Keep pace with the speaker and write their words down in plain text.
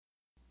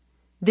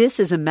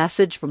This is a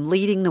message from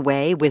Leading the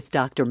Way with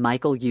Dr.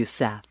 Michael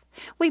Youssef.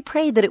 We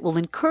pray that it will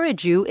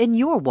encourage you in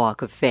your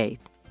walk of faith.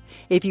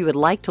 If you would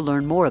like to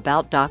learn more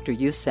about Dr.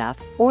 Youssef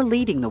or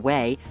Leading the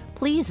Way,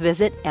 please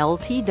visit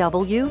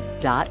ltw.org.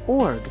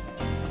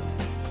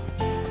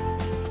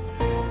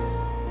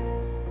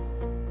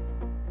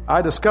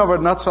 I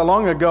discovered not so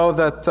long ago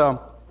that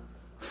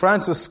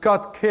Francis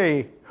Scott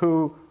Key,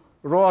 who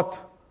wrote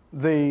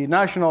the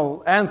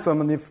national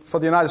anthem for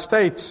the United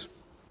States,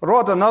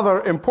 wrote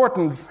another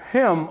important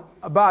hymn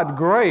about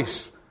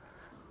grace.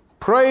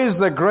 Praise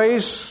the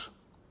grace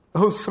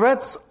whose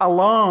threats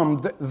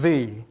alarmed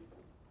thee,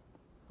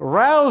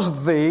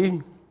 roused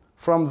thee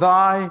from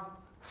thy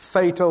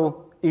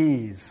fatal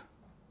ease.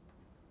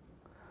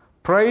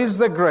 Praise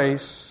the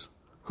grace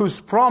whose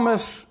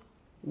promise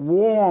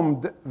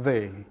warmed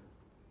thee.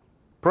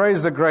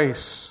 Praise the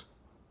grace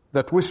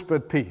that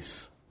whispered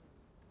peace.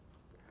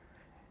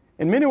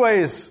 In many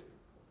ways,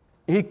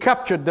 he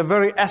captured the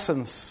very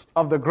essence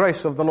of the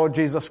grace of the Lord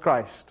Jesus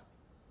Christ.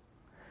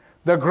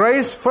 The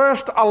grace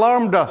first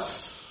alarmed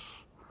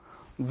us,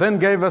 then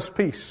gave us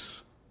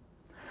peace.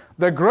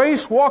 The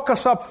grace woke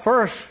us up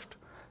first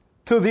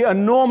to the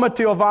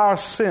enormity of our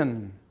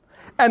sin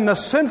and the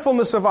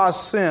sinfulness of our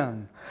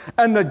sin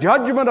and the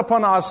judgment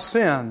upon our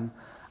sin,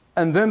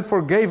 and then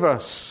forgave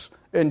us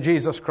in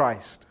Jesus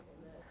Christ.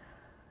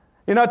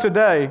 You know,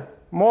 today,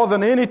 more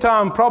than any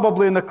time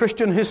probably in the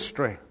Christian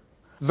history,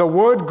 the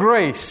word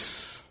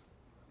grace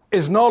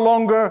is no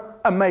longer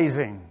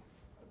amazing.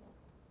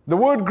 The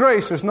word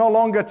grace is no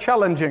longer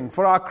challenging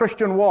for our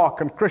Christian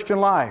walk and Christian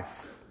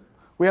life.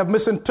 We have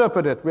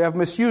misinterpreted it. We have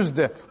misused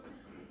it.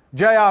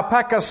 J.R.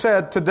 Packer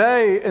said,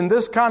 today, in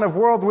this kind of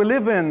world we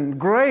live in,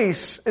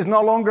 grace is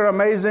no longer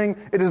amazing.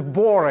 It is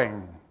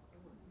boring.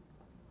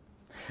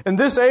 In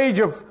this age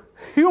of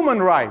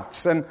human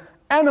rights and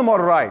animal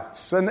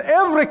rights and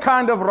every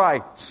kind of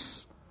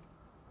rights,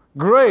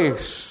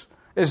 grace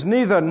is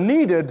neither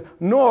needed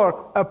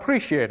nor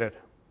appreciated.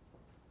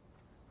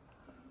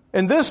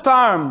 In this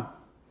time,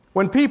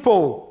 when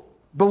people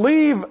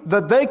believe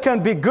that they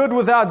can be good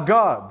without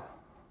God,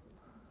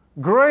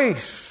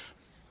 grace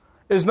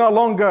is no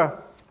longer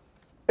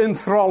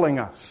enthralling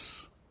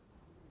us.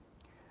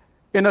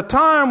 In a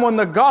time when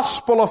the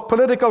gospel of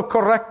political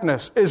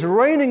correctness is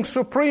reigning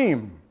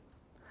supreme,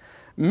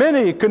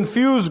 many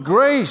confuse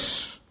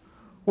grace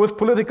with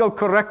political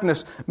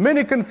correctness.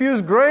 Many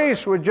confuse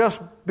grace with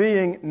just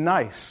being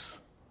nice.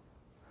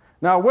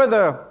 Now,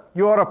 whether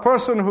you are a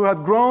person who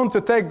had grown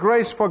to take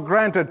grace for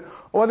granted,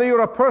 or whether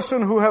you're a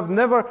person who have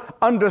never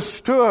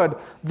understood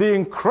the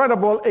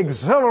incredible,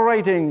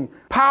 exhilarating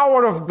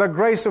power of the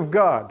grace of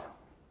God,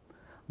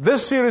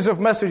 this series of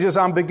messages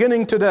I'm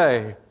beginning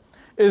today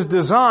is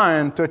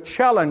designed to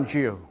challenge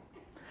you.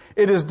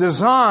 It is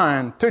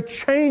designed to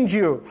change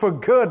you for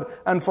good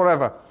and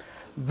forever.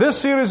 This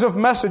series of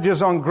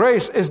messages on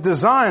grace is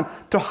designed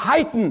to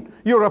heighten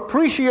your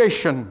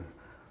appreciation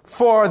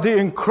for the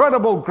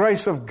incredible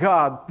grace of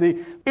God,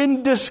 the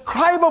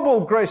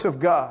indescribable grace of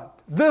God.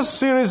 This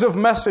series of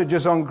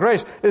messages on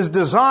grace is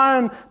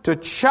designed to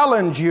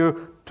challenge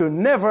you to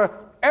never,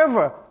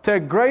 ever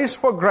take grace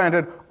for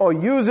granted or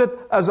use it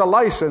as a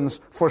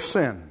license for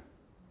sin.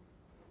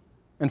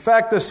 In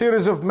fact, the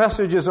series of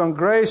messages on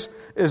grace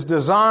is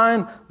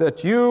designed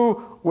that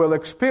you will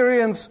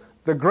experience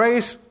the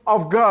grace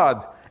of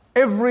God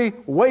every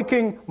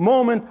waking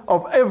moment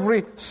of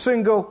every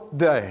single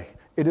day.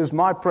 It is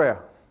my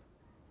prayer.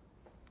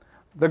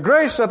 The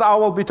grace that I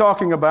will be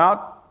talking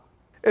about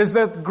is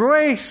that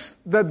grace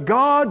that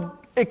God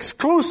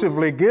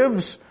exclusively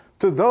gives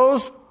to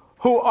those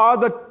who are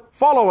the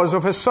followers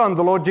of His Son,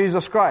 the Lord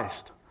Jesus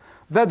Christ.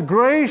 That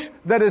grace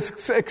that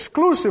is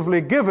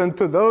exclusively given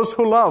to those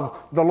who love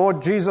the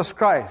Lord Jesus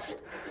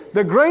Christ.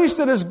 The grace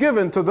that is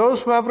given to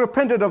those who have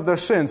repented of their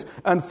sins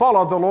and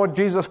followed the Lord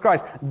Jesus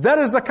Christ. That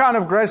is the kind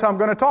of grace I'm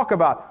going to talk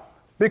about.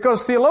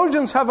 Because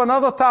theologians have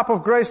another type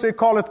of grace, they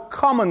call it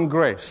common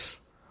grace.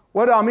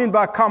 What do I mean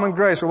by common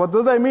grace? Or what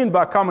do they mean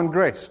by common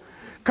grace?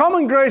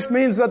 Common grace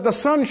means that the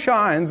sun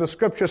shines, the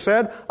Scripture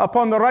said,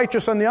 upon the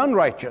righteous and the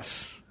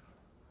unrighteous.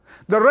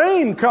 The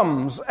rain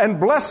comes and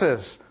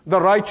blesses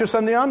the righteous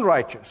and the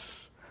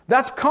unrighteous.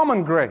 That's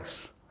common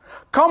grace.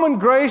 Common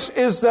grace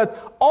is that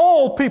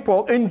all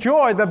people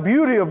enjoy the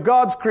beauty of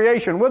God's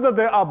creation, whether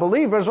they are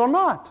believers or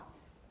not.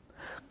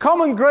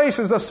 Common grace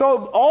is that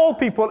all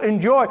people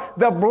enjoy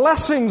the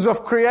blessings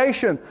of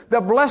creation,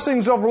 the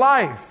blessings of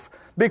life,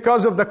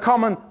 because of the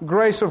common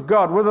grace of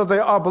God, whether they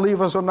are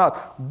believers or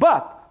not.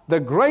 But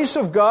the grace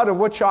of God of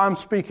which I'm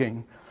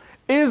speaking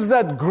is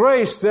that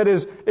grace that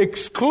is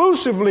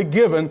exclusively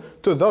given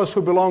to those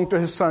who belong to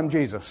His Son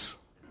Jesus.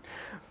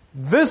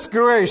 This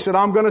grace that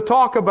I'm going to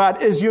talk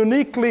about is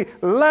uniquely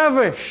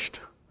lavished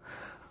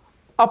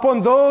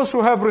upon those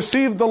who have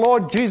received the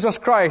Lord Jesus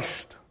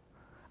Christ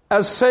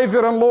as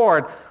Savior and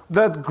Lord.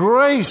 That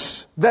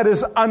grace that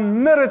is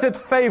unmerited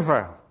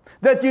favor,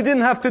 that you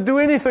didn't have to do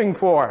anything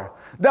for,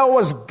 that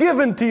was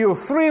given to you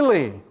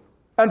freely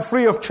and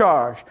free of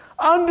charge.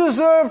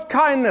 Undeserved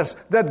kindness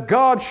that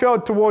God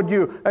showed toward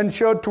you and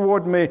showed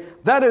toward me.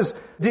 That is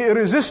the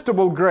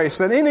irresistible grace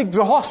and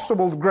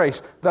inexhaustible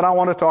grace that I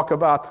want to talk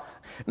about.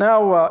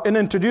 Now, in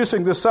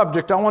introducing this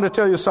subject, I want to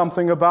tell you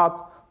something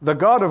about the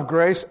God of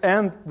grace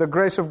and the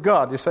grace of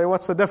God. You say,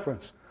 what's the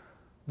difference?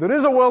 There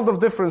is a world of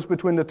difference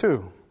between the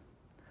two.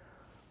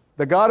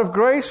 The God of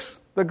grace,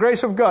 the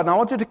grace of God. Now, I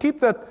want you to keep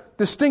that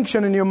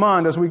distinction in your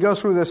mind as we go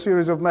through this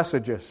series of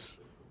messages.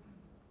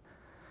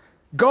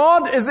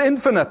 God is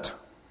infinite.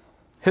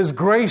 His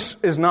grace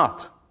is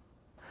not.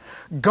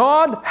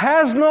 God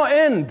has no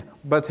end,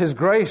 but His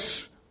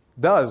grace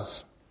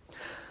does.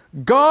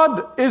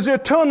 God is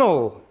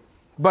eternal,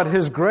 but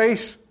His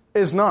grace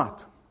is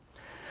not.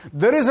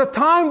 There is a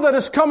time that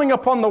is coming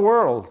upon the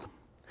world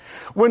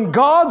when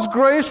God's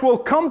grace will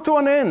come to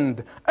an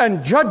end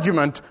and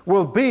judgment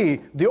will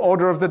be the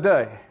order of the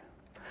day.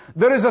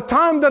 There is a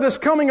time that is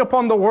coming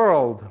upon the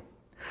world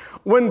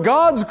when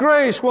God's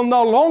grace will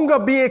no longer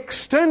be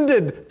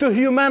extended to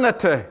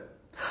humanity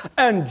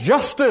and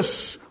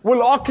justice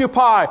will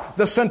occupy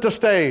the center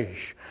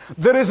stage.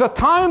 There is a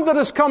time that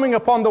is coming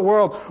upon the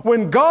world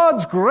when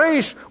God's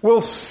grace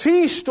will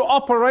cease to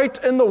operate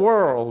in the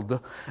world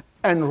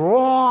and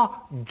raw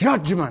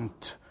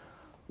judgment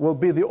will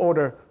be the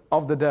order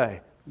of the day.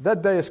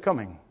 That day is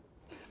coming.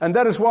 And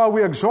that is why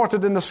we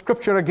exhorted in the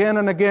Scripture again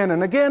and again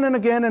and again and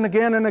again and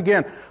again and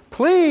again.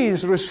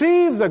 Please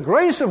receive the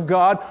grace of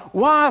God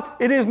while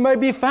it may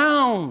be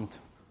found.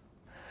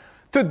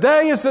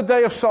 Today is the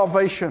day of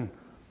salvation.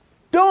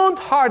 Don't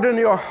harden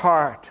your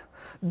heart.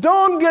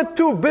 Don't get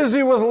too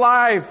busy with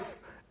life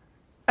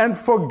and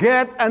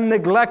forget and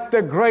neglect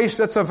the grace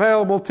that's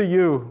available to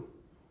you.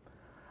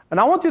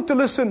 And I want you to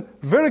listen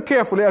very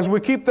carefully as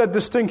we keep that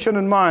distinction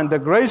in mind. The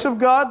grace of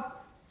God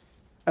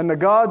and the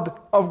God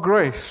of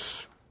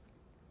grace.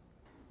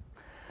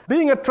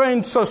 Being a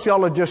trained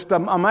sociologist,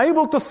 I'm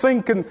able to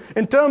think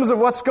in terms of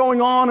what's going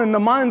on in the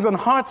minds and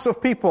hearts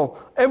of people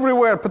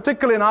everywhere,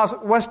 particularly in our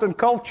Western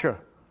culture,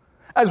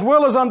 as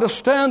well as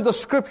understand the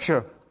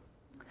Scripture.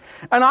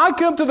 And I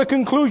came to the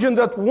conclusion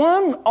that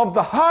one of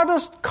the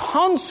hardest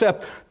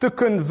concepts to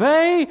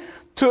convey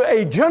to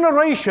a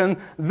generation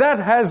that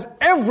has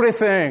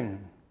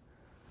everything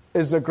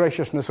is the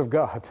graciousness of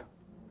God.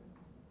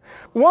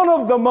 One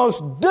of the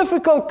most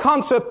difficult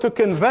concepts to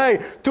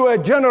convey to a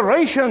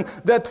generation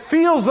that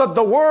feels that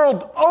the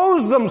world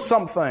owes them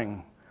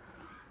something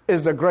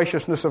is the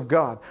graciousness of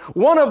God.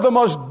 One of the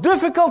most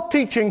difficult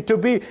teaching to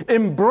be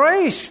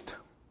embraced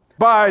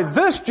by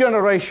this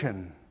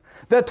generation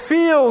that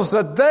feels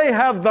that they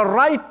have the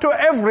right to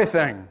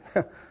everything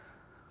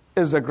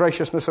is the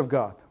graciousness of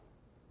God.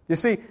 You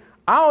see,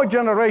 our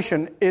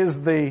generation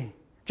is the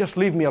just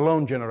leave me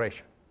alone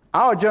generation.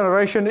 Our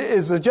generation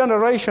is the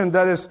generation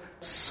that is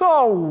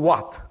so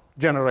what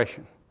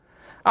generation.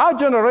 Our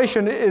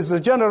generation is the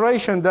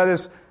generation that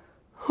is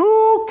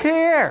who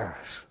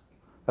cares?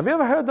 Have you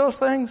ever heard those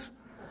things?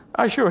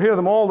 I sure hear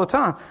them all the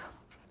time.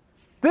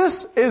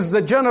 This is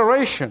the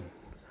generation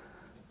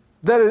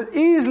that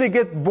easily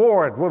get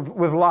bored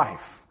with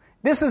life.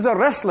 This is a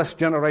restless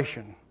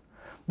generation.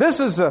 This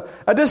is a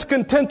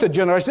discontented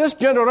generation. This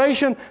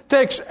generation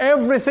takes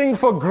everything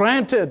for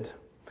granted.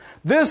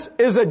 This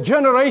is a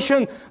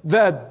generation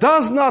that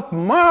does not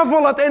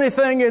marvel at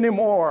anything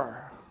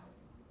anymore.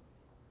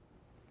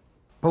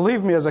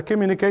 Believe me, as a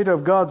communicator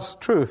of God's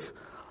truth,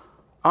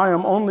 I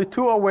am only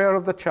too aware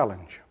of the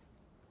challenge.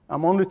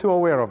 I'm only too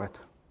aware of it.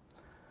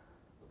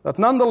 But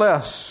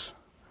nonetheless,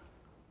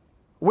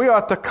 we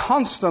are to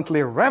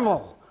constantly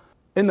revel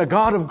in the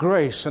God of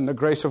grace and the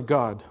grace of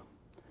God.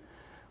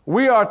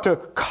 We are to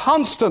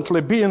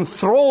constantly be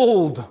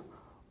enthralled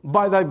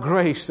by that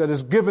grace that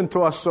is given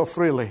to us so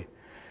freely.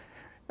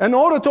 In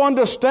order to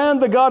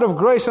understand the God of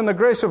grace and the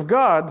grace of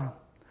God,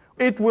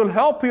 it will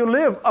help you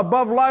live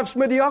above life's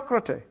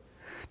mediocrity.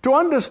 To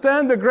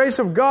understand the grace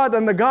of God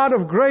and the God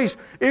of grace,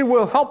 it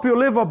will help you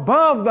live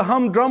above the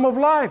humdrum of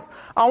life.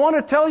 I want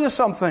to tell you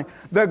something.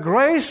 The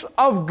grace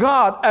of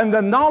God and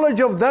the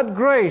knowledge of that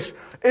grace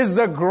is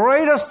the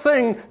greatest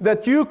thing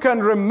that you can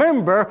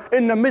remember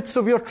in the midst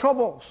of your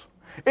troubles.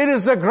 It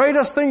is the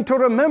greatest thing to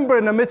remember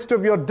in the midst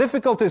of your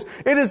difficulties.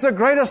 It is the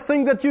greatest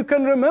thing that you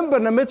can remember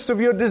in the midst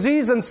of your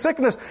disease and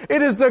sickness.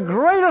 It is the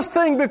greatest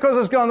thing because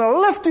it's going to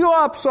lift you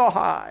up so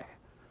high.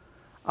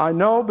 I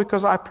know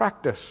because I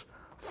practice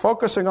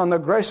focusing on the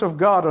grace of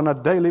God on a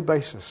daily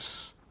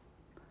basis.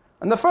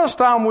 And the first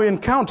time we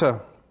encounter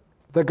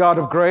the God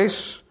of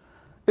grace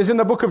is in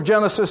the book of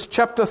Genesis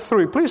chapter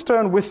 3. Please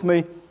turn with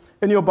me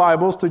in your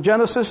Bibles to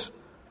Genesis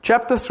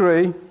chapter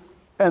 3.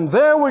 And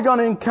there we're going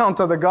to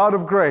encounter the God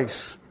of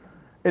grace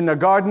in the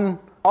Garden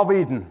of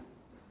Eden.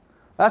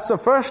 That's the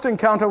first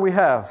encounter we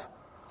have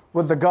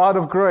with the God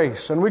of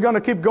grace. And we're going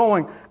to keep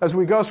going as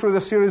we go through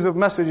this series of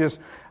messages.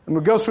 And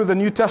we go through the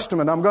New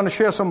Testament. I'm going to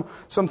share some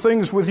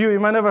things with you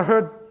might never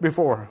heard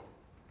before.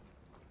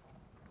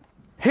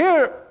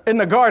 Here in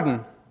the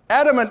garden,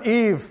 Adam and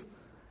Eve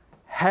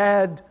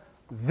had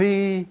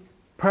the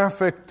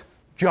perfect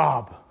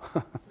job.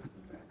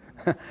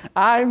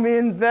 I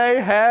mean,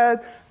 they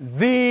had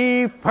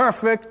the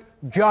perfect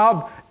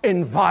job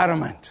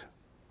environment.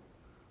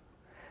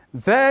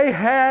 They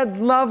had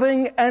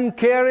loving and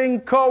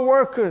caring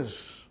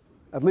co-workers.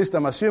 At least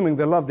I'm assuming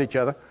they loved each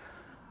other.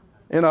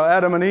 You know,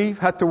 Adam and Eve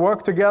had to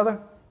work together.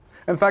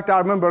 In fact, I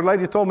remember a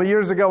lady told me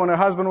years ago when her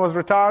husband was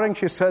retiring,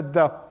 she said,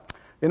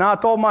 I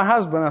told my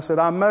husband, I said,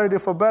 I'm married you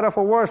for better,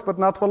 for worse, but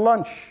not for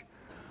lunch.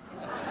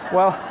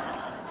 Well,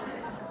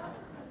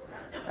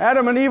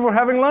 Adam and Eve were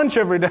having lunch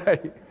every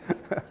day.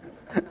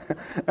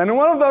 And in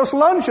one of those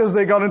lunches,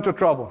 they got into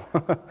trouble.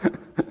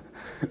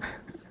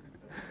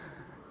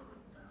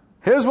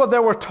 Here's what they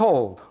were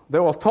told. They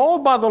were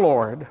told by the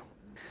Lord,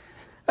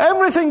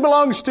 everything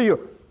belongs to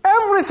you.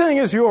 Everything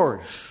is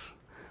yours.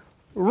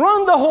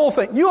 Run the whole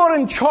thing. You are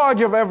in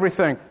charge of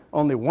everything.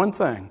 Only one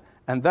thing,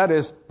 and that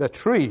is the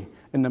tree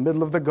in the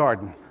middle of the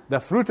garden. The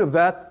fruit of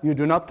that you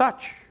do not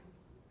touch.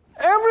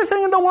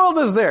 Everything in the world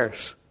is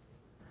theirs,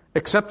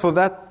 except for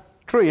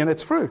that tree and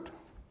its fruit.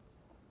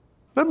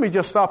 Let me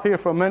just stop here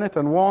for a minute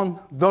and warn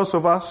those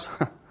of us,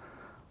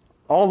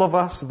 all of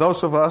us,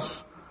 those of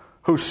us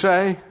who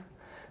say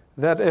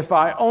that if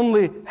I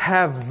only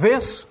have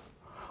this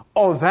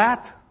or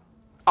that,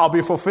 I'll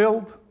be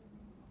fulfilled.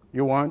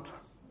 You won't.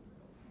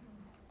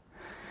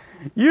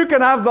 You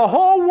can have the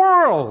whole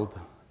world,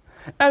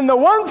 and the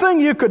one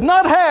thing you could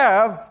not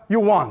have, you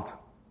want.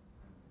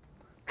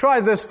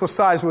 Try this for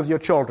size with your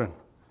children.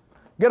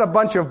 Get a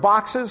bunch of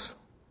boxes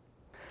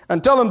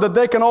and tell them that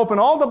they can open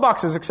all the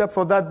boxes except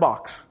for that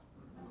box.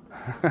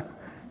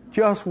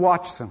 Just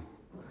watch them.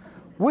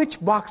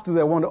 Which box do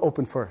they want to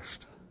open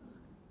first?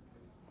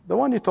 The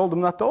one you told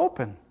them not to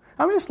open.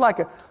 I mean, it's like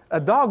a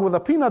dog with a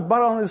peanut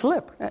butter on his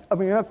lip. I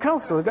mean, a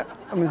counselor,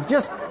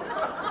 just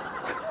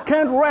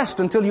can't rest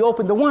until you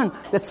open the one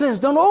that says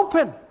don't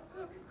open.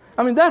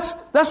 I mean, that's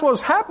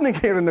what's happening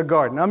here in the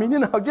garden. I mean,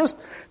 just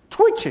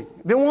twitching.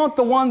 They want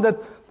the one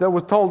that they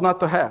were told not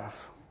to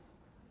have.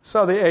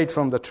 So they ate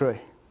from the tree.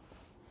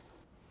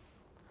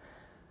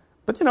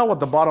 But you know what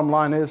the bottom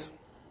line is?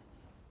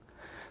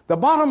 The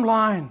bottom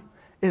line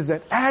is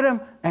that Adam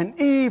and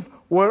Eve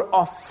were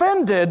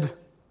offended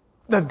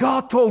that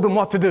God told them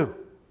what to do.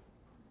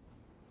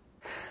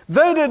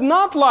 They did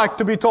not like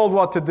to be told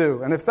what to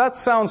do. And if that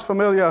sounds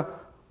familiar,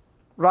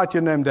 write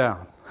your name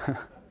down.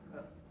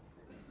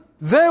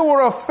 They were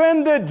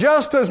offended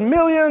just as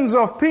millions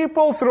of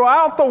people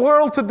throughout the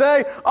world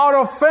today are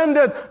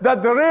offended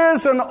that there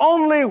is an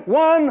only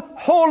one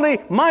holy,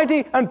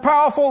 mighty, and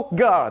powerful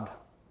God.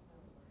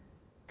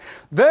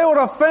 They were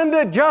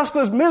offended just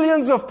as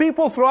millions of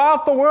people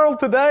throughout the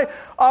world today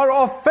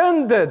are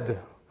offended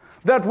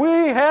that we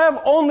have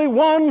only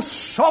one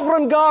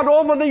sovereign God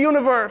over the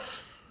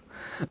universe.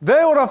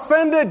 They were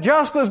offended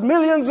just as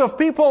millions of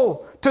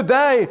people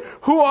today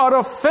who are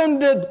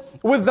offended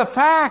with the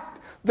fact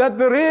that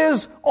there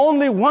is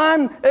only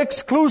one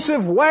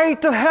exclusive way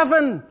to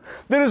heaven.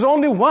 There is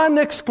only one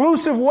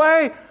exclusive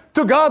way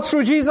to God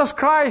through Jesus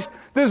Christ.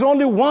 There's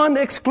only one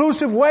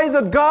exclusive way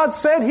that God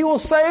said He will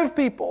save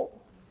people.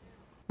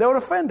 They were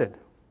offended.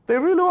 They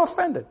really were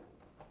offended.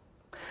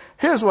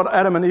 Here's what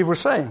Adam and Eve were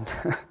saying.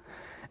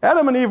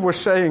 Adam and Eve were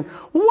saying,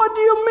 what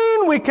do you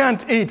mean we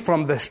can't eat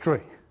from this tree?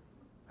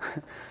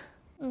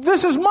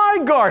 This is my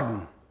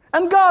garden,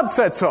 and God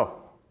said so.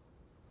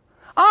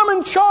 I'm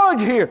in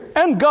charge here,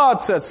 and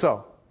God said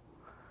so.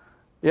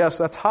 Yes,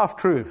 that's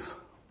half-truth.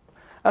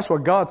 That's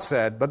what God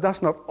said, but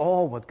that's not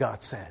all what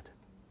God said.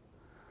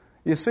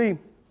 You see,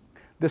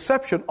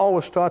 deception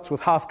always starts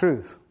with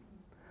half-truth.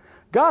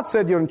 God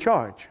said you're in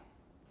charge,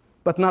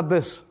 but not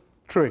this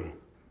tree.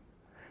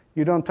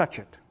 You don't touch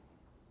it.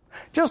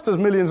 Just as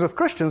millions of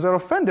Christians are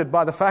offended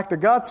by the fact that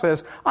God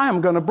says, I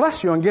am going to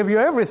bless you and give you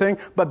everything,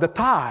 but the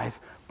tithe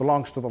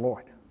belongs to the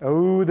Lord.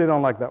 Oh, they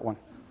don't like that one.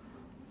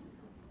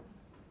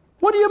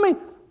 What do you mean?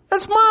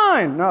 It's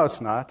mine. No,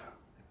 it's not.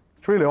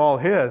 It's really all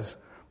His.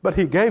 But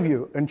He gave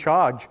you in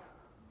charge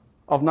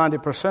of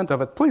 90%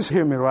 of it. Please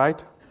hear me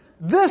right.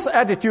 This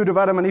attitude of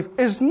Adam and Eve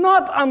is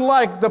not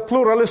unlike the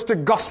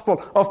pluralistic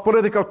gospel of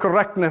political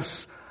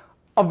correctness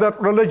of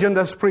that religion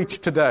that's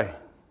preached today,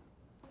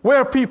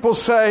 where people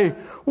say,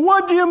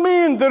 what do you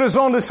mean there is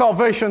only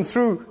salvation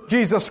through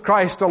Jesus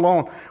Christ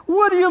alone?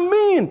 What do you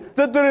mean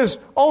that there is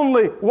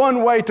only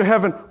one way to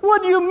heaven?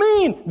 What do you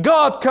mean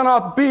God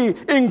cannot be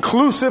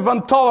inclusive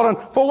and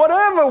tolerant for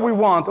whatever we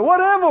want,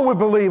 whatever we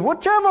believe,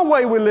 whichever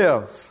way we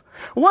live?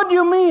 What do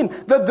you mean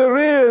that there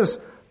is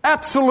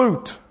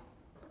absolute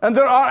and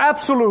there are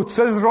absolutes,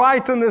 there's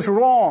right and there's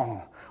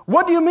wrong?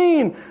 What do you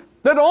mean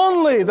that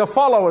only the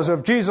followers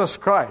of Jesus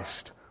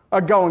Christ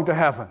are going to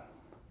heaven?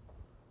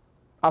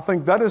 I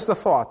think that is the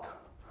thought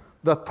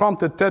that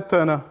prompted Ted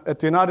Turner at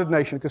the United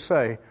Nations to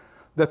say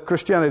that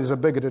Christianity is a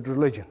bigoted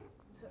religion.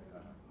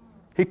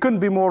 He couldn't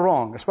be more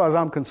wrong as far as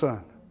I'm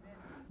concerned.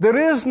 There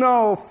is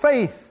no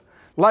faith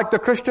like the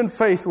Christian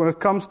faith when it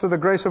comes to the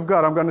grace of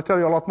God. I'm going to tell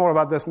you a lot more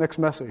about this next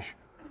message.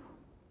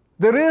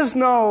 There is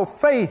no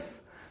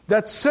faith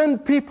that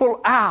sends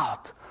people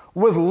out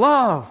with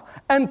love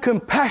and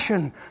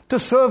compassion to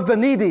serve the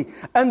needy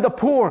and the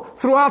poor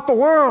throughout the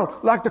world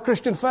like the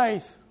Christian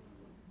faith.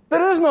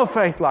 There is no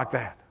faith like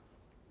that.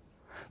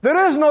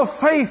 There is no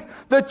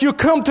faith that you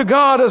come to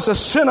God as a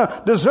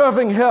sinner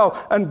deserving hell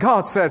and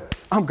God said,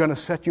 I'm going to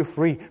set you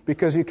free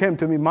because you came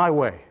to me my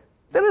way.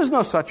 There is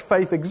no such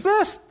faith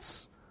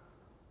exists.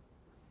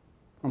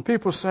 And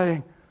people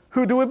saying,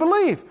 who do we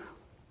believe?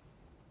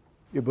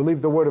 You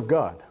believe the Word of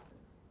God.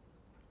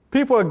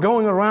 People are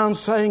going around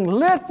saying,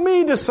 let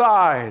me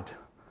decide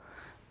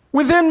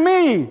within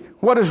me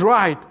what is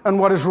right and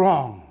what is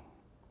wrong.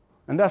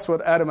 And that's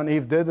what Adam and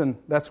Eve did, and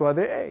that's why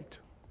they ate.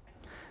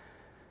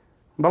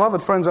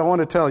 Beloved friends, I want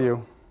to tell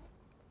you,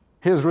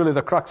 here's really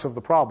the crux of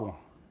the problem.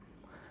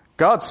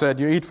 God said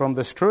you eat from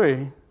this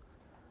tree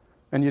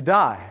and you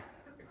die.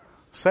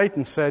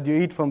 Satan said you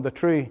eat from the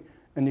tree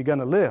and you're going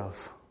to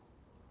live.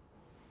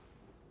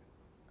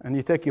 And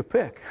you take your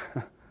pick.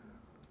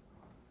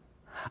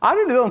 I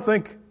really don't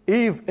think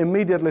Eve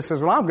immediately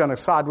says, well, I'm going to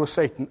side with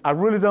Satan. I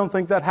really don't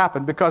think that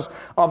happened because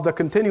of the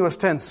continuous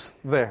tense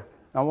there.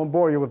 I won't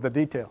bore you with the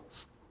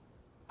details.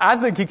 I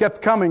think he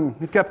kept coming,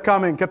 kept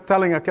telling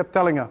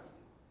her.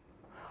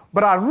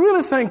 But I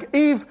really think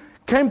Eve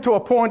came to a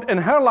point in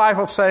her life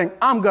of saying,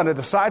 I'm going to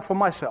decide for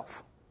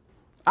myself.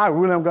 I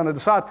really am going to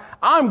decide.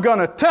 I'm going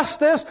to test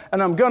this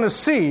and I'm going to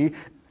see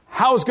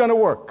how it's going to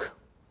work.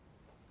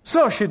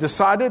 So she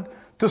decided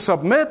to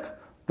submit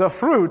the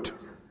fruit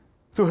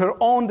to her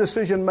own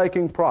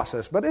decision-making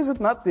process. But is it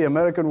not the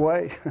American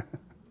way?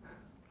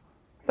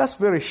 That's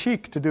very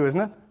chic to do, isn't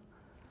it?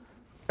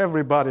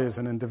 Everybody is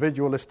an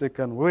individualistic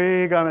and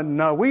we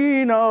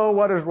know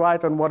what is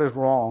right and what is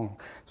wrong.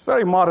 It's a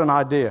very modern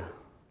idea.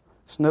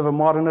 It's never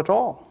modern at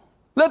all.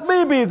 Let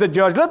me be the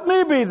judge. Let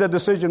me be the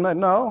decision maker.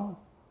 No.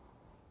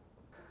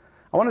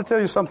 I want to tell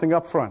you something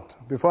up front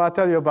before I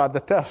tell you about the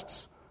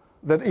tests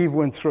that Eve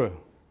went through.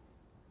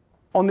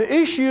 On the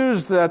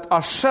issues that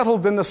are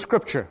settled in the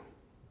Scripture,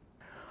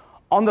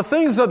 on the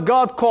things that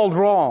God called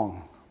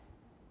wrong,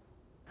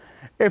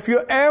 if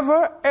you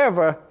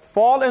ever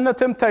fall in the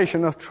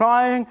temptation of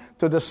trying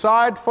to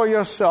decide for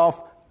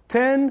yourself,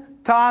 10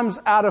 times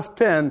out of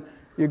 10,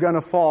 you're going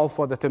to fall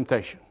for the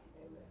temptation.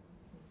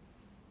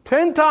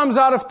 10 times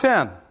out of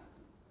 10,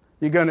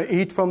 you're going to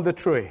eat from the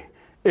tree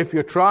if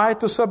you try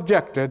to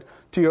subject it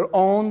to your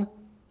own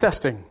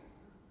testing,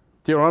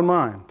 to your own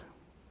mind.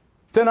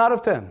 10 out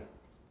of 10.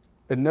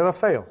 It never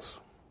fails.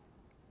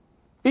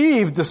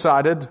 Eve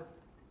decided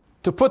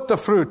to put the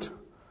fruit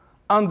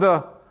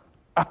under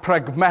a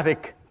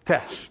pragmatic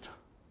test.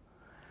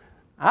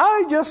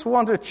 I just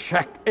want to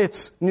check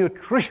its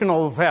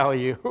nutritional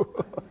value.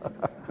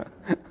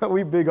 Are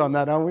we big on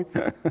that, aren't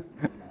we?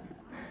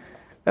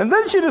 And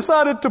then she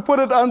decided to put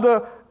it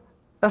under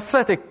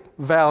aesthetic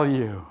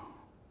value.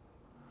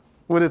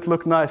 Would it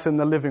look nice in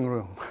the living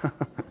room?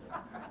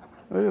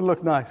 Would it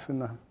look nice in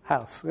the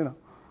house,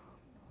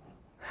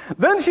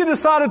 Then she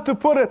decided to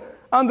put it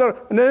under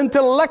an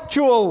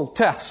intellectual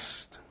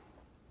test.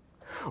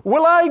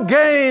 Will I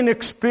gain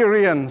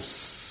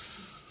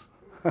experience?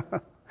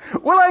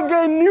 Will I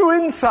gain new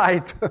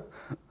insight?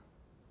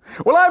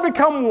 Will I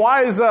become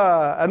wiser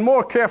and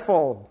more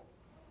careful?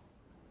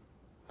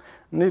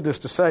 Needless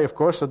to say, of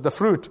course, that the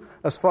fruit,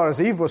 as far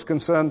as Eve was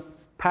concerned,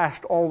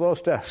 passed all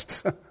those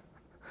tests.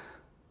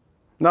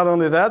 Not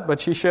only that, but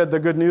she shared the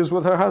good news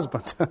with her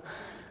husband.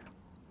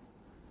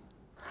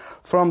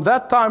 From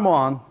that time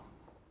on,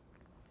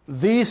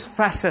 these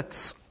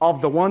facets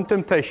of the one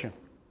temptation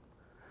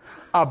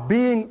are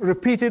being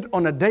repeated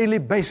on a daily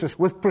basis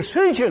with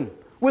precision,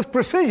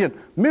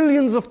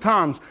 millions of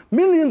times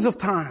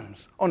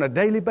on a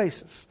daily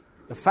basis.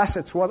 The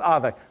facets, what are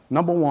they?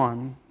 Number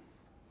one,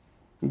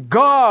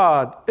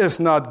 God is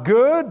not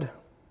good.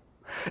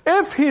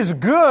 If He's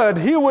good,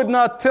 He would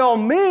not tell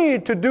me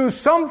to do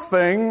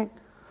something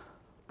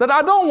that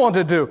I don't want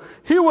to do.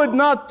 He would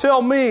not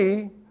tell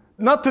me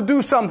not to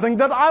do something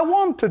that I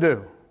want to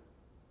do.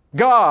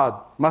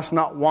 God must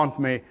not want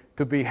me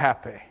to be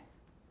happy.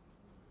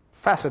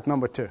 Facet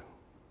number two.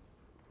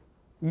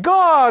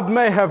 God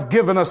may have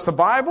given us the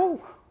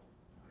Bible,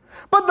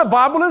 but the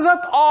Bible is at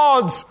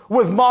odds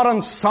with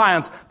modern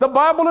science. The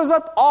Bible is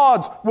at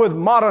odds with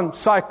modern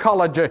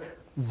psychology.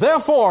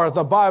 Therefore,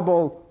 the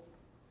Bible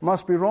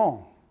must be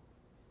wrong.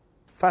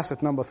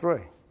 Facet number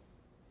three.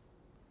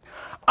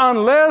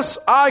 Unless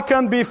I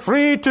can be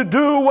free to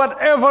do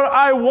whatever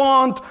I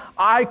want,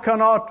 I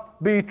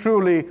cannot be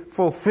truly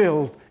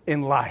fulfilled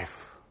in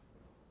life.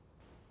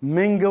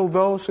 Mingle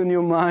those in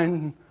your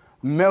mind,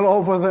 mill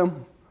over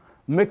them,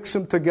 mix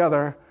them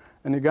together,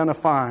 and you're going to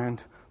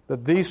find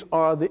that these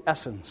are the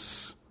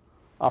essence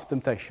of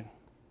temptation.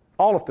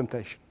 All of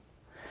temptation.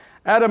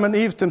 Adam and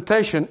Eve's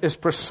temptation is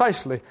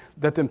precisely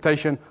the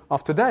temptation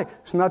of today.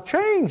 It's not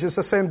changed. It's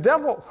the same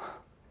devil.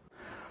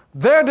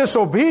 Their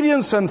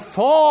disobedience and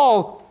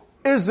fall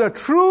is the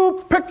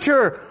true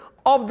picture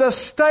of the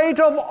state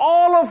of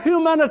all of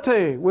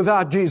humanity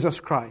without Jesus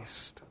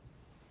Christ.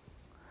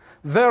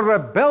 Their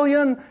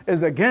rebellion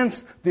is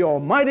against the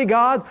Almighty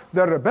God.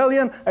 Their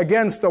rebellion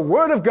against the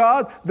Word of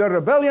God. Their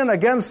rebellion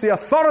against the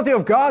authority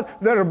of God.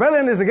 Their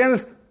rebellion is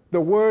against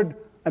the Word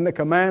and the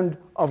command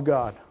of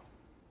God.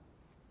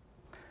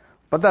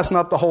 But that's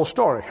not the whole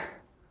story.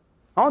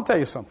 I want to tell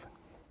you something.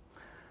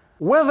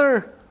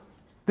 Whether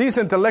these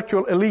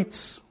intellectual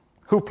elites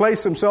who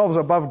place themselves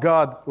above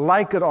God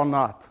like it or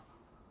not,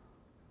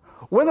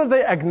 whether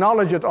they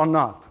acknowledge it or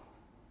not,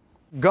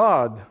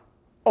 God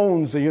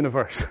owns the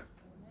universe.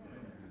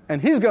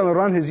 And He's going to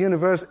run His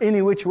universe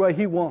any which way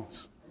He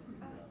wants.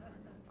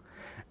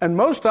 And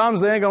most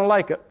times they ain't going to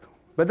like it.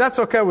 But that's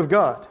okay with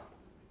God.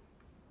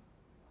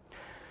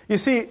 You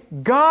see,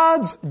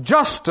 God's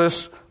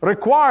justice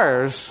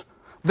requires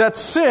that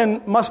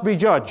sin must be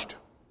judged.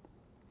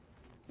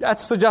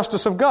 That's the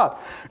justice of God.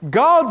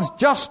 God's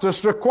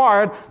justice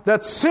required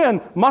that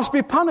sin must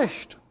be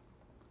punished.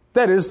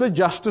 That is the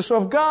justice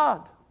of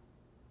God.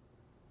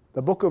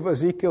 The book of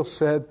Ezekiel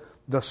said,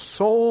 the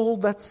soul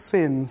that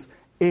sins,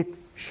 it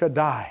shall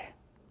die.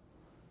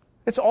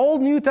 It's all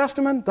New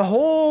Testament, the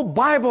whole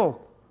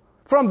Bible.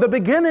 From the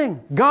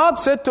beginning, God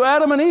said to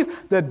Adam and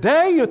Eve, the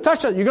day you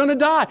touch it, you're going to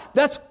die.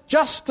 That's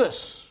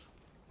justice.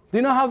 Do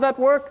you know how that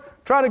works?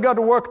 Try to go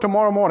to work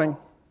tomorrow morning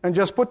and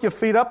just put your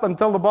feet up and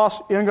tell the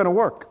boss you ain't going to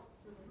work.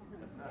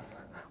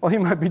 Well, he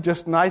might be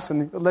just nice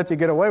and let you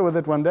get away with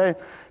it one day,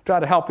 try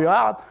to help you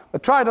out.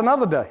 But try it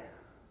another day.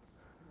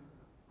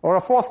 Or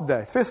a fourth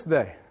day, fifth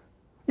day.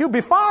 You'll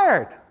be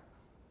fired.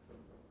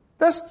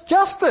 That's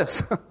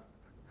justice.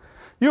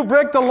 You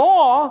break the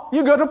law,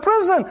 you go to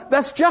prison.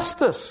 That's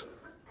justice.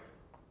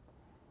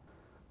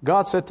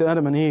 God said to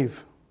Adam and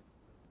Eve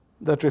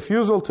that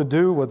refusal to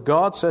do what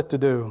God said to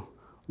do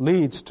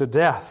leads to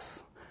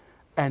death.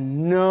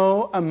 And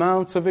no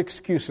amounts of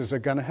excuses are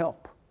going to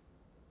help.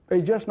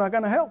 They're just not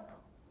going to help.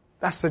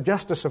 That's the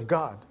justice of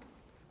God.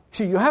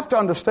 See, you have to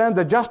understand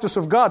the justice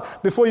of God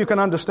before you can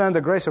understand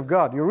the grace of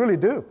God. You really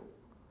do.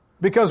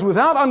 Because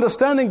without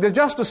understanding the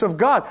justice of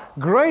God,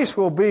 grace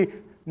will be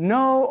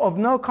of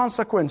no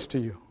consequence to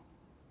you.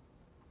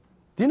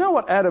 Do you know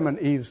what Adam and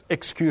Eve's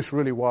excuse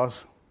really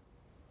was?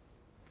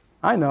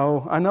 I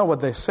know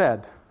what they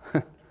said.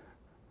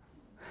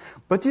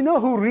 But do you know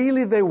who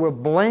really they were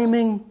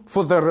blaming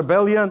for their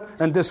rebellion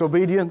and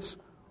disobedience?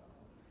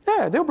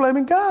 Yeah, they were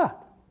blaming God.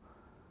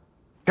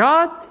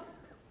 God,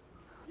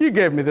 you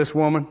gave me this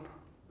woman.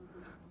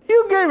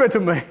 You gave it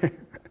to me.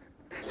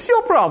 It's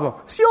your problem.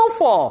 It's your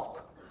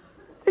fault.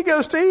 He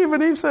goes to Eve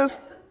and Eve says,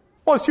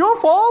 well, it's your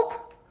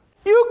fault.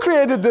 You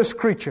created this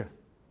creature.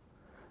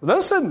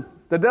 Listen,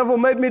 the devil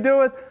made me do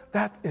it.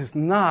 That is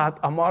not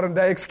a modern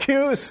day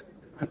excuse.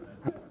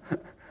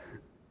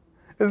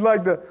 It's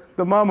like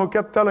the mom who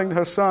kept telling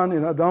her son,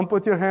 don't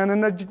put your hand in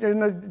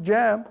the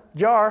jam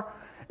jar.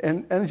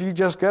 And she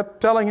just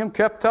kept telling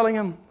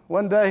him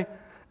one day.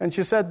 And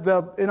she said,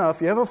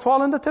 if you ever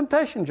fall into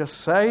temptation,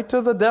 just say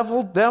to the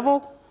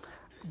devil,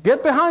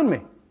 get behind me.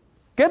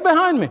 Get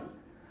behind me.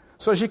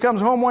 So she comes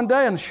home one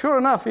day, and sure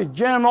enough, he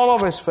jammed all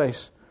over his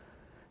face.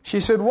 She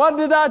said, what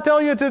did I tell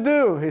you to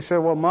do? He said,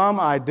 well, Mom,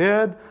 I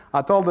did.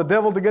 I told the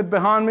devil to get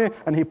behind me,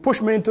 and he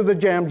pushed me into the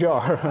jam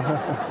jar.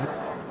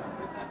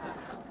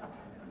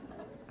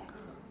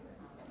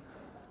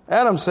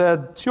 Adam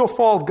said, it's your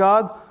fault,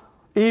 God.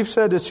 Eve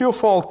said, it's your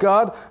fault,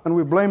 God, and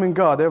we're blaming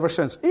God ever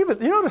since.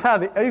 Even, you notice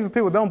how even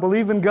people don't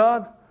believe in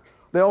God?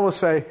 They always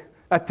say,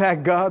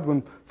 attack God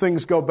when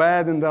things go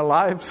bad in their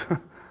lives.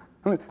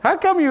 I mean, how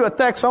come you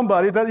attack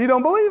somebody that you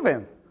don't believe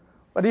in?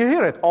 But you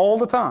hear it all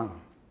the time.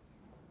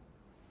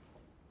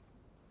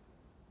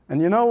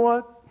 And you know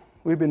what?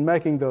 We've been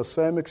making those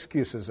same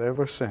excuses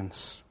ever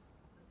since.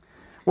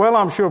 Well,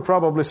 I'm sure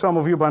probably some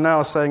of you by now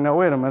are saying, now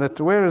wait a minute,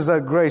 where is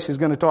that grace he's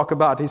going to talk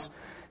about?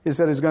 He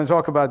said he's going to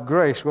talk about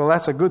grace. Well,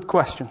 that's a good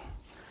question.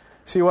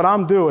 See, what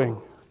I'm doing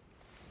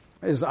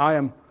is I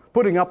am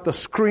putting up the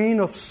screen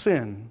of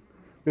sin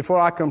before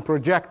I can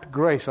project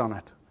grace on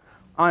it.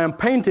 I am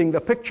painting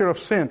the picture of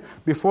sin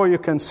before you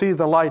can see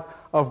the light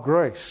of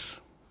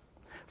grace.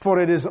 For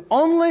it is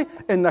only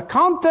in the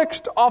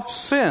context of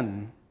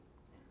sin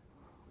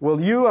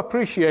will you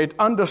appreciate,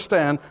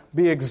 understand,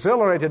 be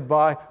exhilarated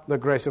by the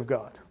grace of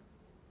God.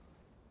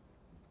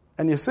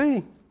 And you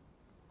see,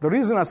 the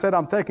reason I said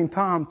I'm taking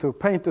time to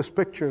paint this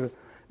picture,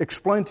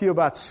 explain to you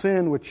about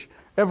sin, which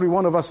every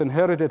one of us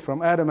inherited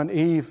from Adam and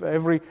Eve.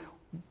 Every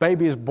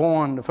baby is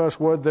born, the first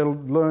word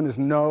they'll learn is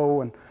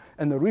no.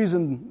 And the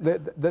reason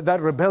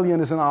that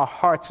rebellion is in our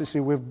hearts, you see,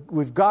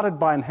 we've got it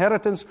by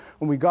inheritance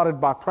and we got it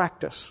by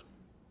practice.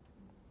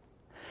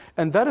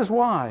 And that is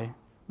why,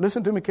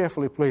 listen to me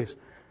carefully, please,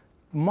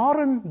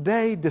 modern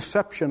day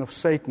deception of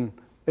Satan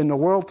in the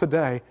world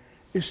today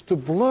is to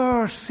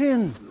blur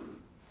sin.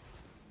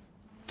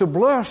 To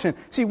blur sin.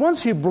 See,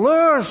 once he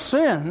blurs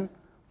sin,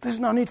 there's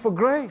no need for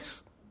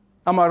grace.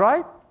 Am I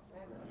right?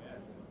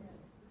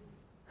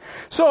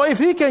 So if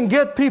he can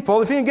get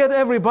people, if he can get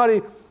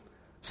everybody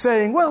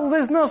saying, well,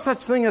 there's no such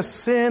thing as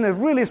sin. If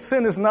really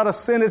sin is not a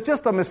sin, it's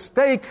just a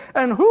mistake.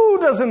 And who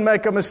doesn't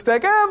make a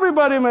mistake?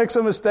 Everybody makes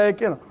a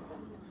mistake,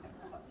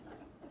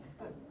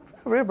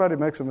 Everybody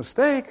makes a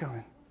mistake.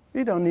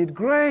 You don't need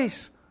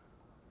grace.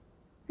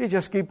 You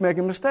just keep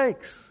making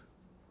mistakes.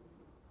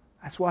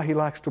 That's why he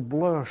likes to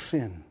blur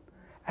sin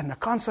and the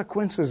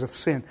consequences of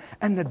sin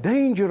and the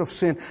danger of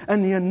sin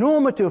and the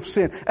enormity of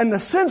sin and the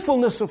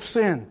sinfulness of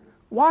sin.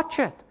 Watch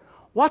it.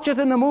 Watch it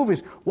in the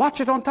movies.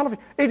 Watch it on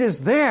television. It is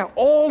there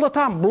all the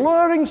time,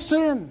 blurring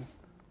sin.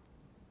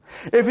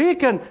 If he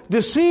can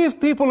deceive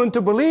people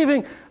into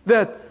believing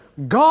that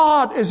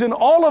God is in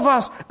all of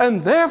us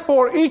and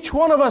therefore each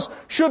one of us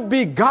should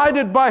be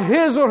guided by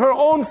his or her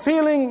own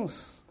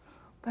feelings,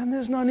 then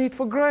there's no need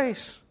for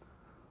grace.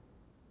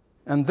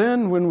 And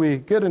then when we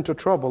get into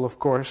trouble, of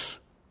course,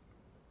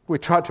 we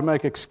try to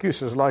make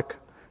excuses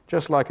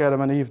just like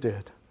Adam and Eve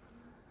did.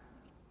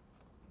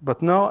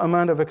 But no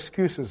amount of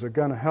excuses are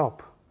going to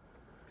help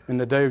in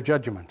the day of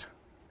judgment.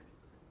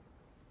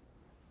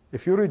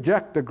 If you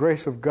reject the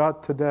grace of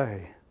God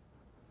today,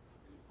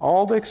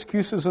 all the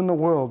excuses in the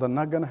world are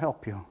not going to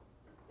help you.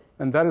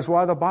 And that is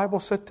why the Bible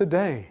said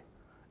today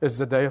is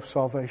the day of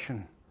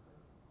salvation.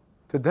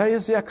 Today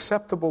is the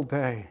acceptable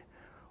day.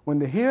 When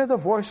they hear the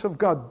voice of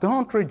God,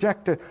 don't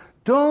reject it.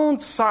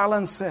 Don't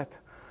silence it.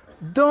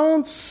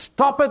 Don't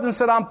stop it and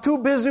say, I'm too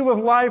busy with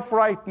life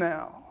right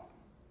now.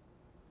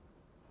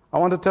 I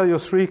want to tell you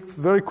 3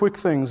 very quick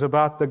things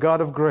about the God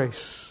of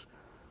grace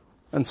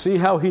and see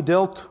how he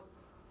dealt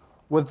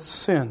with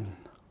sin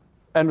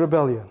and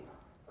rebellion.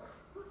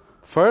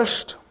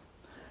 First,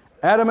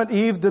 Adam and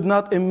Eve did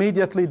not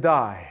immediately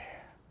die.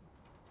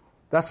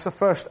 That's the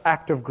first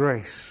act of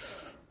grace.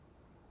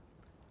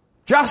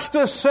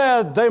 Justice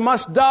said they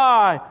must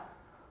die.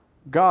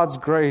 God's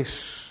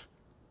grace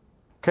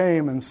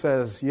came and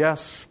says,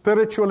 yes,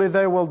 spiritually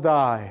they will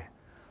die,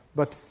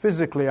 but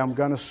physically I'm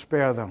going to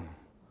spare them.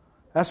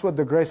 That's what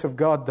the grace of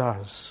God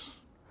does.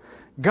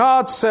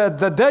 God said,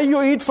 the day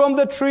you eat from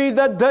the tree,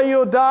 that day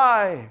you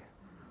die.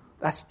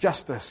 That's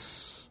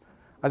justice.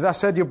 As I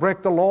said, you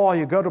break the law,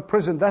 you go to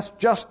prison. That's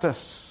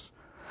justice.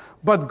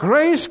 But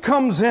grace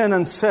comes in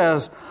and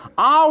says,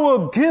 I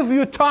will give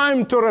you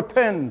time to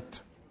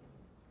repent.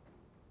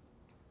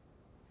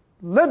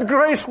 Let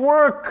grace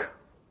work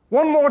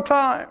one more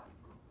time.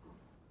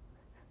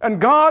 And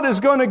God is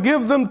going to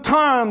give them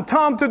time.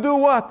 Time to do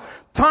what?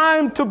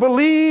 Time to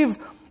believe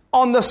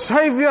on the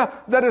Savior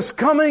that is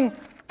coming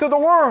to the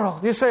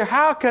world. You say,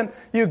 how can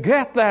you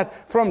get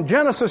that from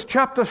Genesis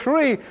chapter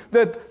 3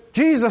 that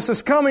Jesus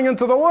is coming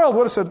into the world?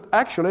 What is it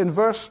actually in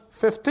verse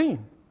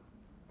 15?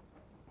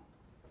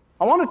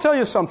 I want to tell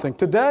you something.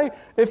 Today,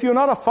 if you're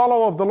not a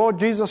follower of the Lord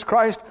Jesus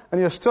Christ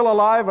and you're still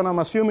alive, and I'm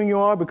assuming you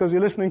are because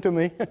you're listening to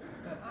me,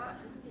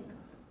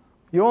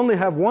 you only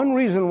have one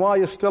reason why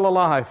you're still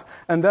alive,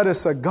 and that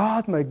is that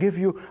God may give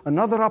you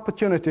another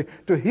opportunity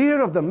to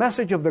hear of the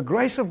message of the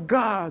grace of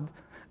God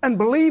and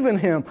believe in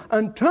Him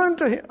and turn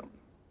to Him.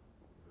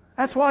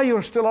 That's why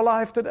you're still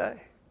alive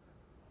today.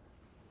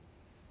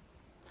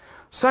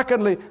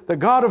 Secondly, the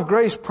God of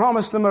grace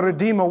promised them a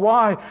Redeemer.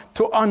 Why?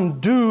 To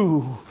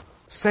undo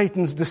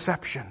Satan's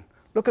deception.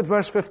 Look at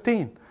verse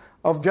 15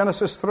 of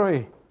Genesis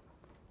 3.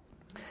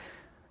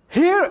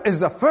 Here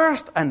is the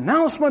first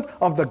announcement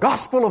of the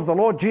gospel of the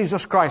Lord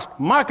Jesus Christ.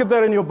 Mark it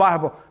there in your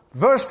Bible.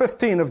 Verse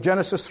 15 of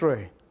Genesis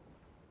 3.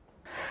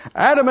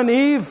 Adam and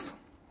Eve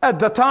at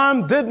the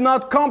time did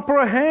not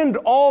comprehend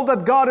all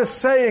that God is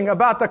saying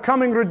about the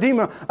coming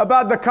Redeemer,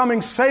 about the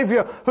coming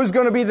Savior who's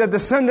going to be the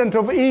descendant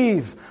of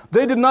Eve.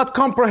 They did not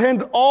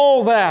comprehend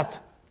all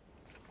that,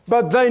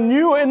 but they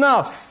knew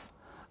enough.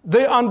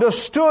 They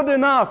understood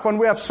enough, and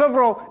we have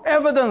several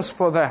evidence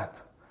for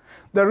that.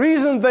 The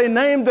reason they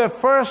named their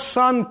first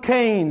son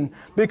Cain,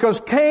 because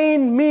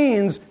Cain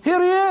means,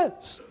 here he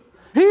is.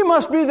 He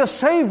must be the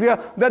Savior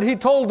that he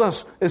told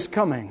us is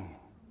coming.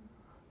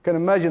 You can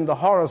imagine the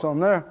horrors in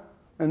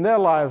their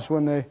lives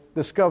when they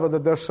discovered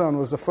that their son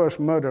was the first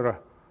murderer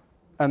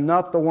and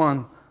not the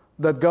one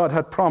that God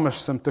had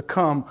promised them to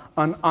come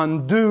and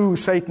undo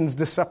Satan's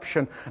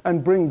deception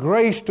and bring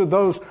grace to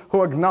those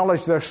who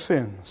acknowledge their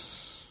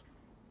sins.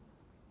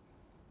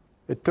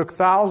 It took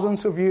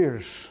thousands of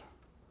years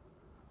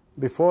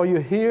before you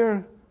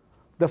hear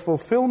the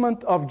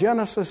fulfillment of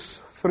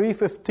Genesis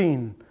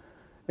 3:15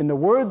 in the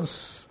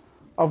words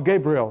of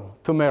Gabriel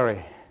to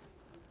Mary.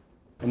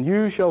 And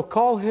you shall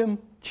call him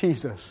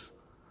Jesus,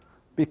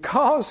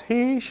 because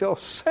he shall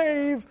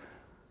save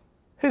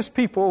his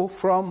people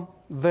from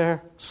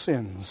their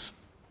sins.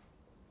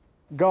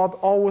 God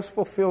always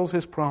fulfills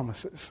his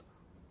promises,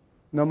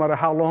 no matter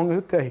how long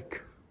it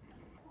take.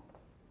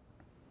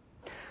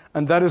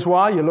 And that is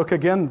why you look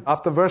again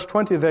after verse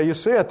 20 there, you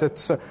see it.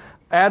 It's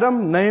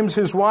Adam names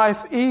his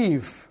wife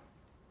Eve.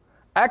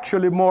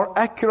 Actually, more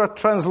accurate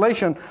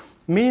translation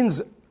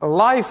means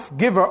life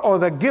giver or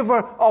the giver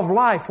of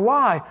life.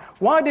 Why?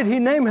 Why did he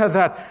name her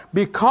that?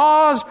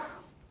 Because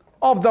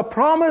of the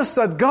promise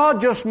that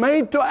God just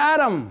made to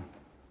Adam,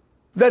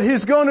 that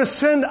he's going to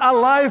send a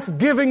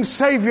life-giving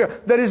Savior,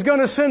 that he's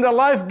going to send a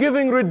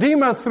life-giving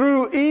Redeemer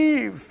through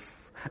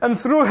Eve and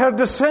through her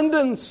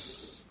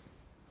descendants.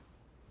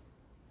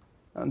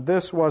 And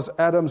this was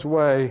Adam's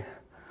way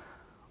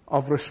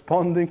of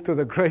responding to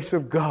the grace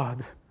of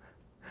God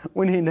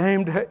When he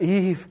named her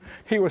Eve,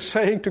 he was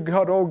saying to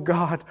God, oh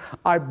God,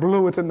 I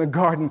blew it in the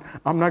garden.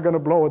 I'm not going to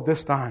blow it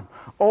this time.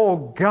 Oh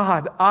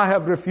God, I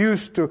have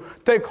refused to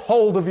take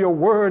hold of your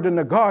word in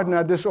the garden.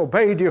 I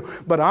disobeyed you,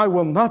 but I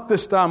will not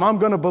this time. I'm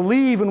going to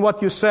believe in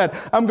what you said.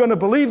 I'm going to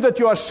believe that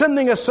you are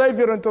sending a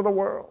Savior into the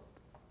world.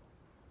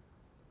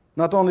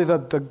 Not only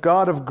that the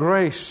God of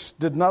grace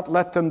did not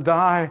let them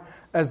die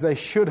as they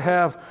should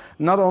have,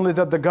 not only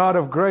that the God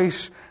of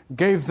grace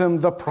gave them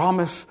the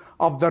promise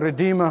of the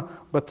Redeemer,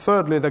 but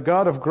thirdly, the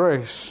God of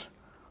grace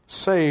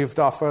saved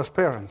our first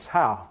parents.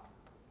 How?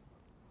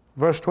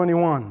 Verse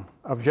 21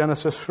 of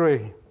Genesis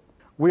 3.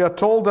 We are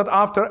told that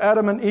after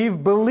Adam and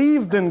Eve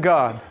believed in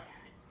God,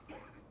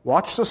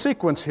 watch the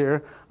sequence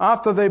here.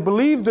 After they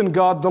believed in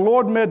God, the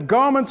Lord made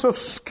garments of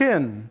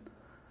skin,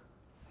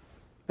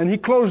 and He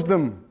clothed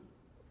them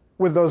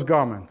with those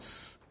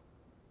garments.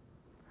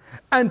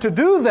 And to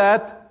do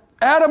that,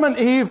 Adam and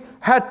Eve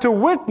had to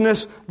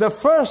witness the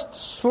first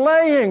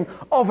slaying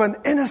of an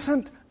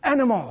innocent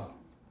animal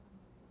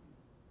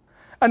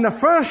and the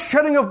first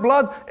shedding of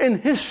blood in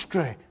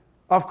history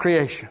of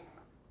creation.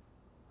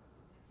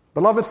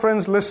 Beloved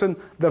friends, listen,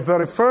 the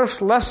very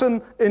first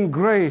lesson in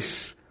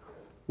grace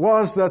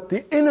was that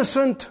the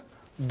innocent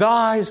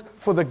dies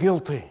for the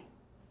guilty.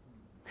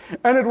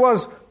 And it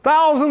was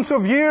thousands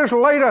of years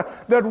later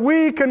that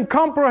we can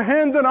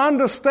comprehend and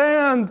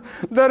understand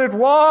that it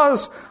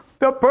was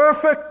the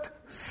perfect,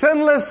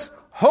 sinless,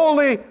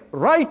 holy,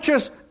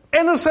 righteous,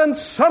 innocent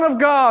Son of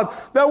God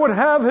that would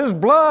have His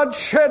blood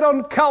shed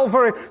on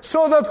Calvary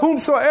so that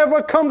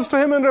whomsoever comes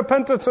to Him in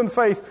repentance and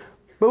faith,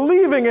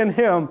 believing in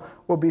Him,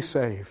 will be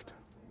saved.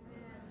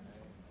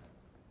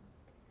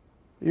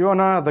 You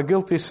and I are the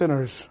guilty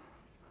sinners,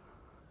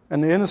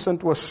 and the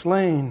innocent was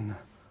slain.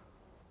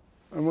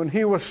 And when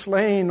He was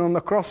slain on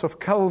the cross of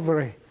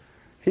Calvary,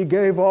 He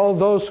gave all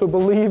those who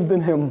believed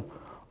in Him,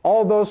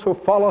 all those who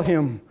follow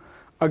Him,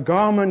 a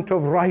garment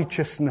of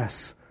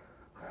righteousness.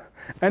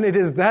 And it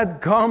is that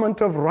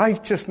garment of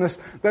righteousness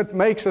that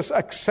makes us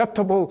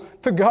acceptable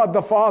to God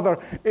the Father.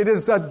 It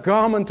is that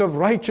garment of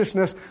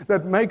righteousness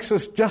that makes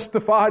us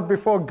justified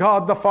before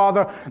God the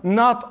Father.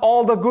 Not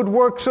all the good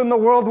works in the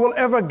world will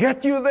ever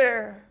get you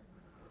there.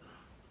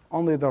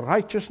 Only the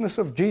righteousness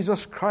of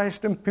Jesus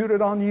Christ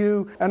imputed on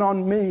you and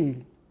on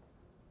me.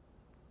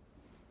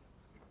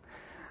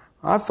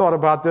 I've thought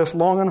about this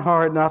long and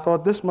hard, and I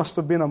thought this must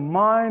have been a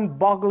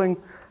mind-boggling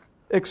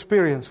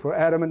experience for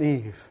Adam and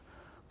Eve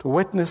to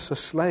witness the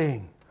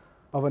slaying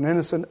of an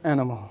innocent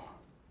animal.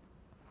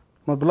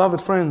 My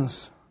beloved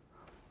friends,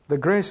 the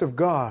grace of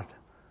God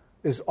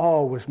is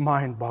always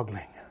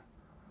mind-boggling.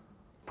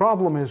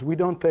 Problem is, we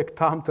don't take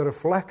time to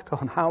reflect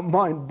on how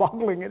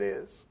mind-boggling it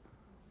is.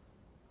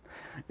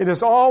 It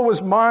is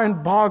always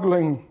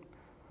mind-boggling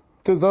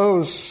to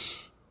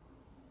those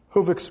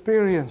who've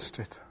experienced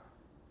it.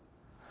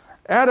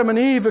 Adam and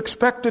Eve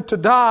expected to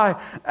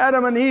die.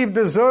 Adam and Eve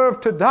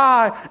deserved to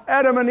die.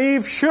 Adam and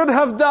Eve should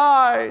have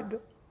died.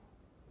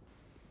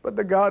 But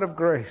the God of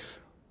grace,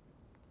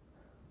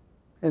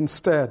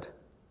 instead,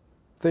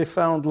 they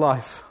found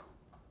life.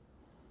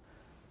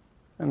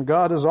 And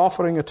God is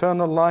offering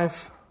eternal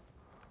life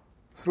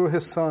through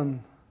His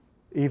Son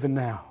even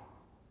now.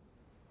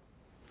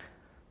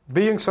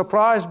 Being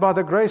surprised by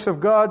the grace of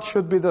God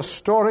should be the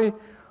story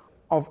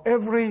of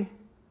every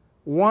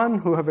one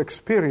who have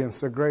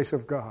experienced the grace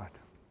of God.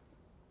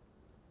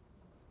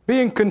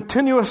 Being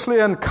continuously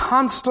and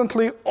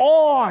constantly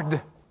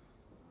awed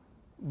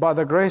by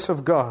the grace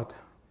of God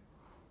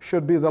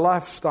should be the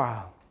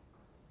lifestyle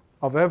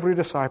of every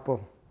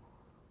disciple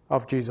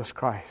of Jesus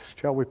Christ.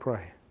 Shall we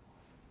pray?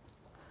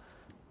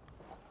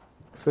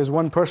 If there's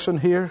one person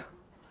here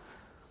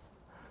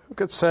who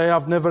could say,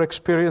 I've never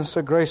experienced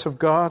the grace of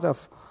God,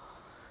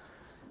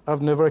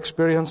 I've never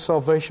experienced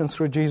salvation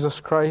through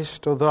Jesus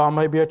Christ, although I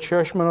may be a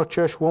churchman or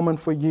churchwoman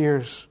for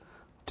years,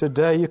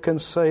 today you can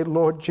say,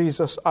 Lord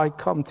Jesus, I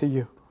come to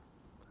you.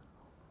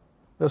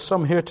 There's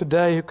some here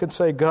today who can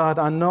say, God,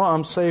 I know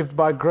I'm saved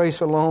by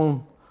grace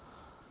alone,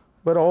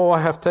 but I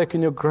have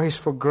taken your grace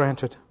for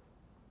granted.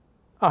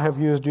 I have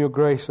used your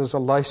grace as a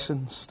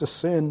license to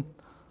sin.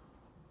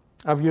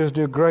 I've used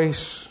your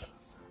grace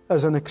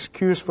as an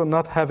excuse for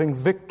not having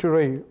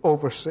victory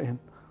over sin.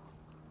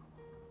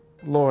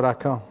 Lord, I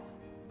come.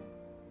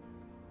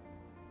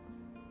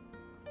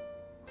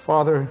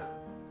 Father,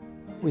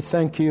 we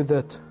thank you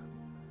that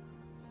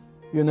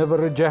you never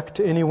reject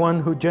anyone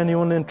who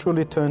genuinely and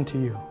truly turn to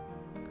you.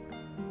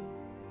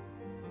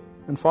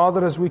 And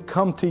Father, as we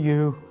come to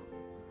you,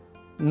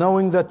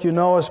 knowing that you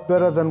know us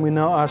better than we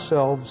know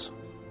ourselves,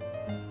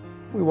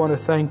 we want to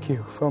thank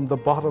you from the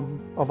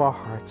bottom of our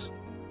hearts.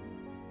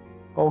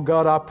 Oh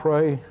God, I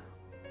pray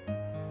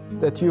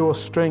that you will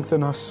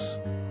strengthen us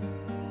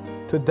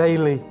to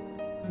daily,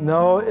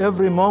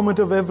 every moment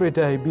of every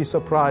day, be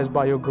surprised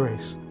by your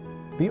grace.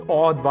 Be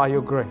awed by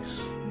your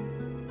grace.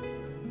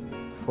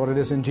 For it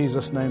is in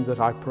Jesus' name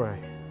that I pray.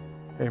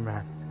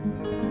 Amen.